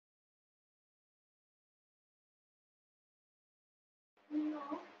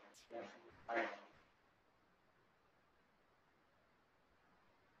Okay,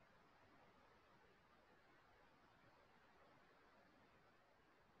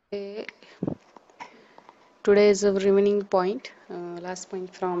 today is a remaining point, last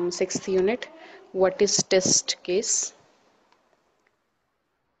point from sixth unit. What is test case?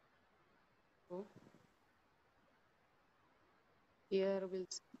 So here we'll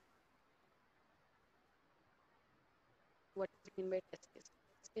see what is mean by test case.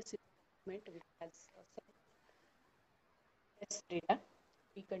 Test case is a document which has some test data,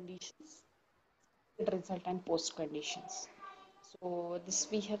 preconditions, result, and post conditions. So this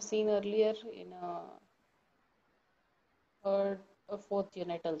we have seen earlier in third or fourth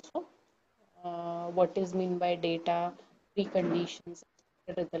unit also. What is mean by data, preconditions,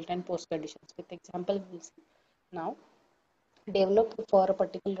 result, and post conditions. With example, we'll see now. Developed for a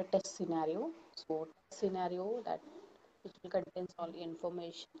particular test scenario. So test scenario that which will contains all the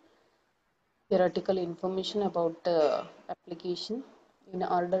information, theoretical information about the application in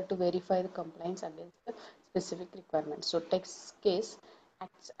order to verify the compliance against the specific requirements. So test case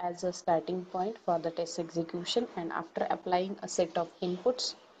acts as a starting point for the test execution, and after applying a set of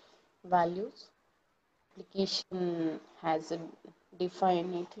inputs, values, application has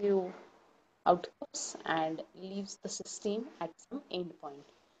defined a few outputs and leaves the system at some endpoint,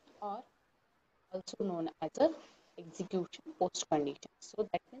 or also known as a execution post condition. So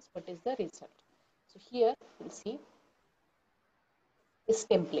that means what is the result? So here we'll see this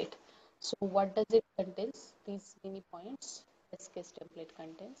template. So what does it contains? These many points. Test case template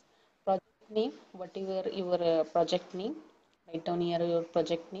contains project name, whatever your project name. Write down here your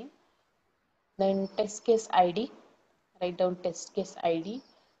project name. Then test case ID. Write down test case ID.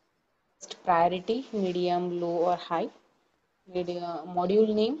 Test priority, medium, low, or high.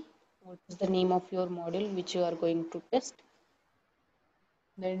 Module name. What is the name of your module which you are going to test?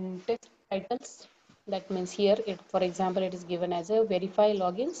 Then test titles, that means here it, for example, it is given as a verify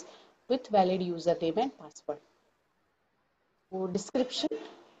logins with valid username and password. So description,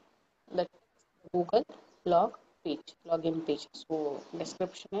 the Google login page. So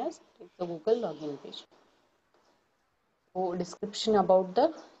description is it's the Google login page. So description about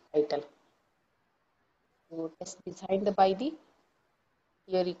the title. So test designed by the,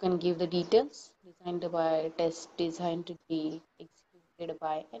 here you can give the details, designed by, test designed to be executed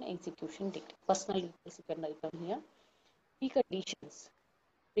by, and execution date. Personal details you can write down here. Preconditions.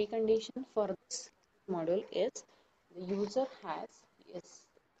 Precondition for this module is the user has is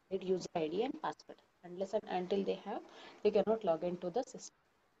user ID and password. Unless and until they have, they cannot log into the system.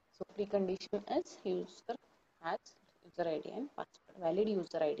 So precondition is user has user ID and password, valid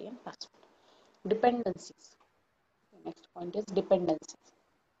user ID and password. Dependencies. The next point is dependencies.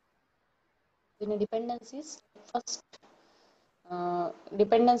 In a dependencies, first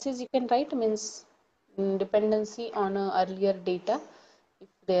dependencies you can write means dependency on earlier data. If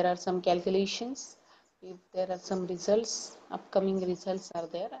there are some calculations, if there are some results, upcoming results are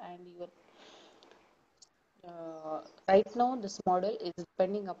there, and your right now this model is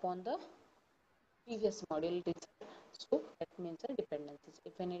depending upon the previous model result. So that means the dependencies.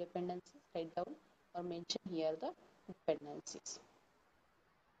 If any dependencies, write down or mention here the dependencies.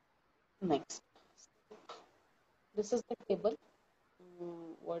 Next, this is the table.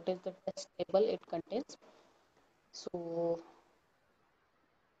 What is the test table it contains? So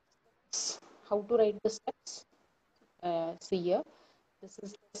how to write the steps? See here, this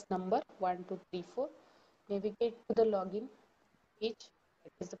is test number 1, 2, 3, 4. Navigate to the login page.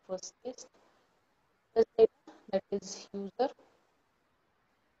 That is the first test. Test data, that is user,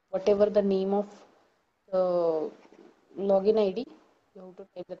 whatever the name of the login ID. You have to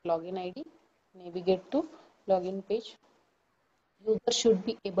type that login ID. Navigate to login page. User should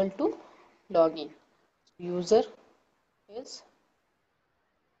be able to log in. User is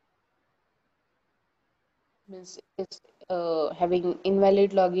means it is having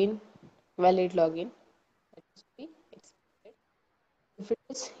invalid login, valid login. That is to be expected. If it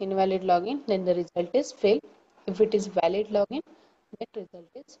is invalid login, then the result is fail. If it is valid login, that result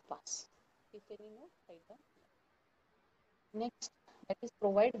is pass. If any no, write down. Next, that is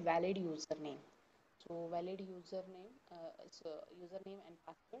provide valid username. So valid username, username and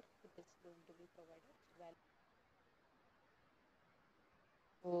password. It is going to be provided.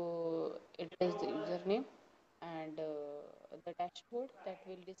 So it is the username and the dashboard that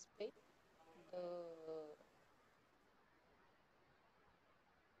will display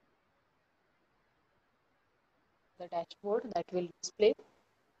the dashboard that will display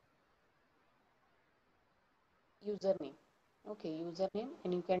username. Okay, username,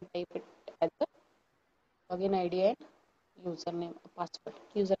 and you can type it as the login ID and username, password,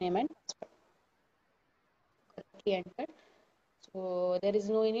 username and password. correctly entered. So there is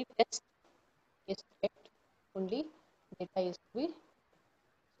no any test is checked, only data is to be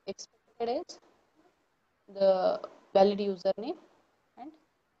expected as the valid username and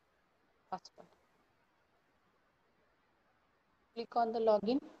password. Click on the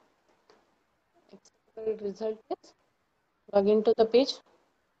login. Expected result is login to the page.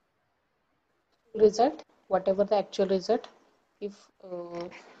 Result, whatever the actual result, if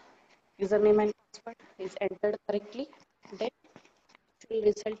username and password is entered correctly, then actual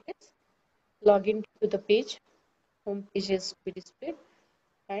result is login to the page. Home page is to be displayed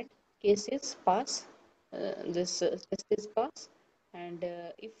and case is pass. This test is pass, and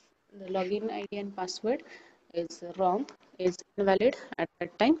if the login ID and password is wrong, is invalid at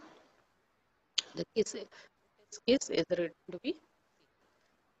that time, the case is written to be.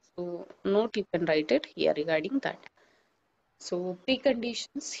 So note you can write it here regarding that. So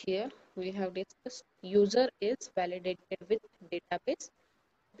preconditions here we have discussed. User is validated with database.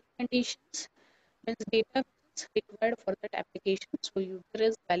 Conditions means data is required for that application. So user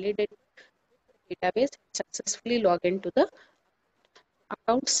is validated with the database and successfully log into the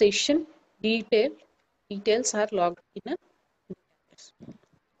account session details are logged in a database.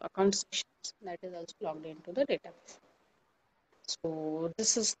 Account sessions that is also logged into the database. So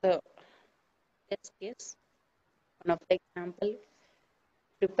this is the test case, one of the example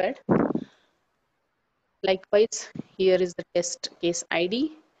prepared. Likewise, here is the test case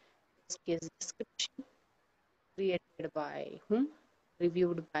ID, test case description, created by whom,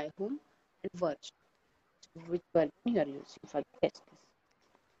 reviewed by whom, and version. So which version you are using for the test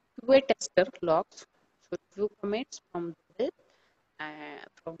case. QA tester logs should view comments from the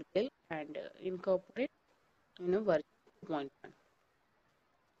bill and incorporate in a version 2.1.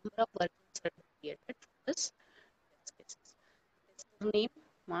 Number of versions are created for this test cases. Tester name,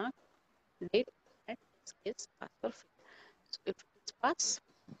 mark, date, and test case pass or fail. So if it is pass,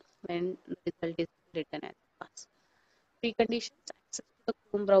 then the result is written as pass. Preconditions access to the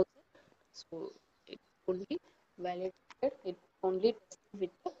Chrome browser. So it only validated, it only tested with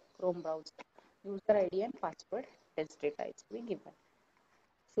the Chrome browser. User ID and password test data is to be given.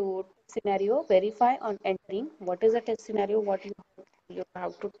 So test scenario, verify on entering. What is the test scenario? What you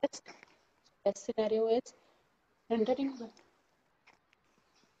have to test? Test scenario is entering the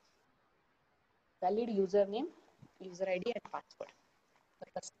valid username, user ID and password. The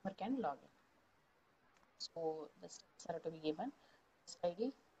customer can log in. So the steps are to be given. Test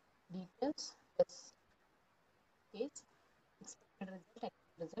ID, details, test case, expected result,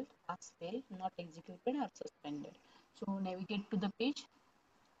 actual result, pass, fail, not executed or suspended. So navigate to the page.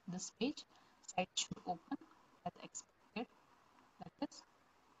 This page, site should open as expected. That is,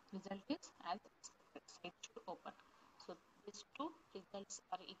 result is as expected. Site should open. So these two results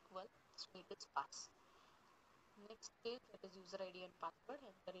are equal. So it is pass. Next page, that is user ID and password.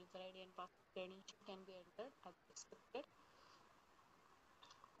 Enter user ID and password credential can be entered as expected.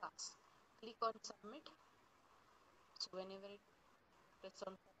 Pass. Click on submit. So whenever it press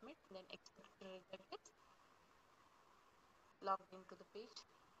on submit, then expected result is logged into the page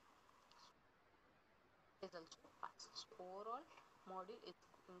is also passed. So overall module is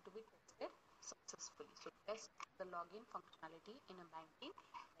going to be tested successfully. So test the login functionality in a banking,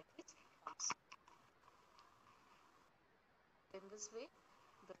 that is passed. In this way,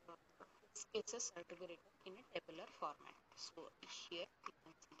 the test cases are to be written in a tabular format. So here you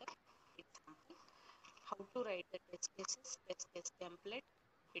can see the example. How to write the test cases, test case template,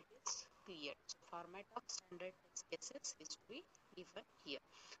 it is clear. So format of standard test cases is to be given here.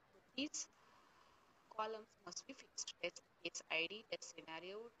 So these columns must be fixed. Test case ID, test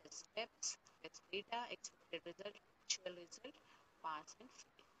scenario, test steps, test data, expected result, actual result, pass and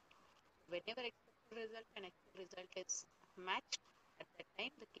fail. Whenever expected result and actual result is matched, at that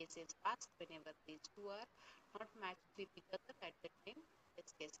time the case is passed. Whenever these two are not matched with each other, at that time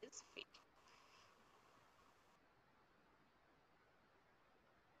this case is fail.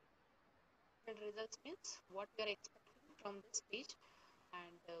 Results means what you are expecting from this page,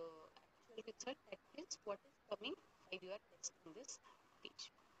 and actual result, that means what is coming while you are testing this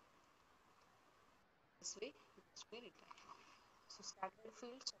page. This way it is to be written. So standard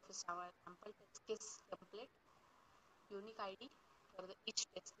fields of a sample test case template, unique ID for the each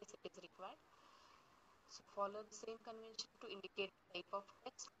test case it is required. So follow the same convention to indicate type of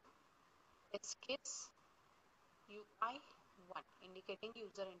test case UI1 indicating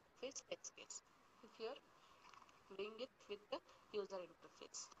user interface test case. If you are doing it with the user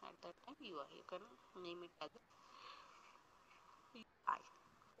interface, at that time UI, you can name it as UI.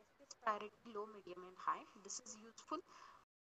 Test case priority low, medium and high. This is useful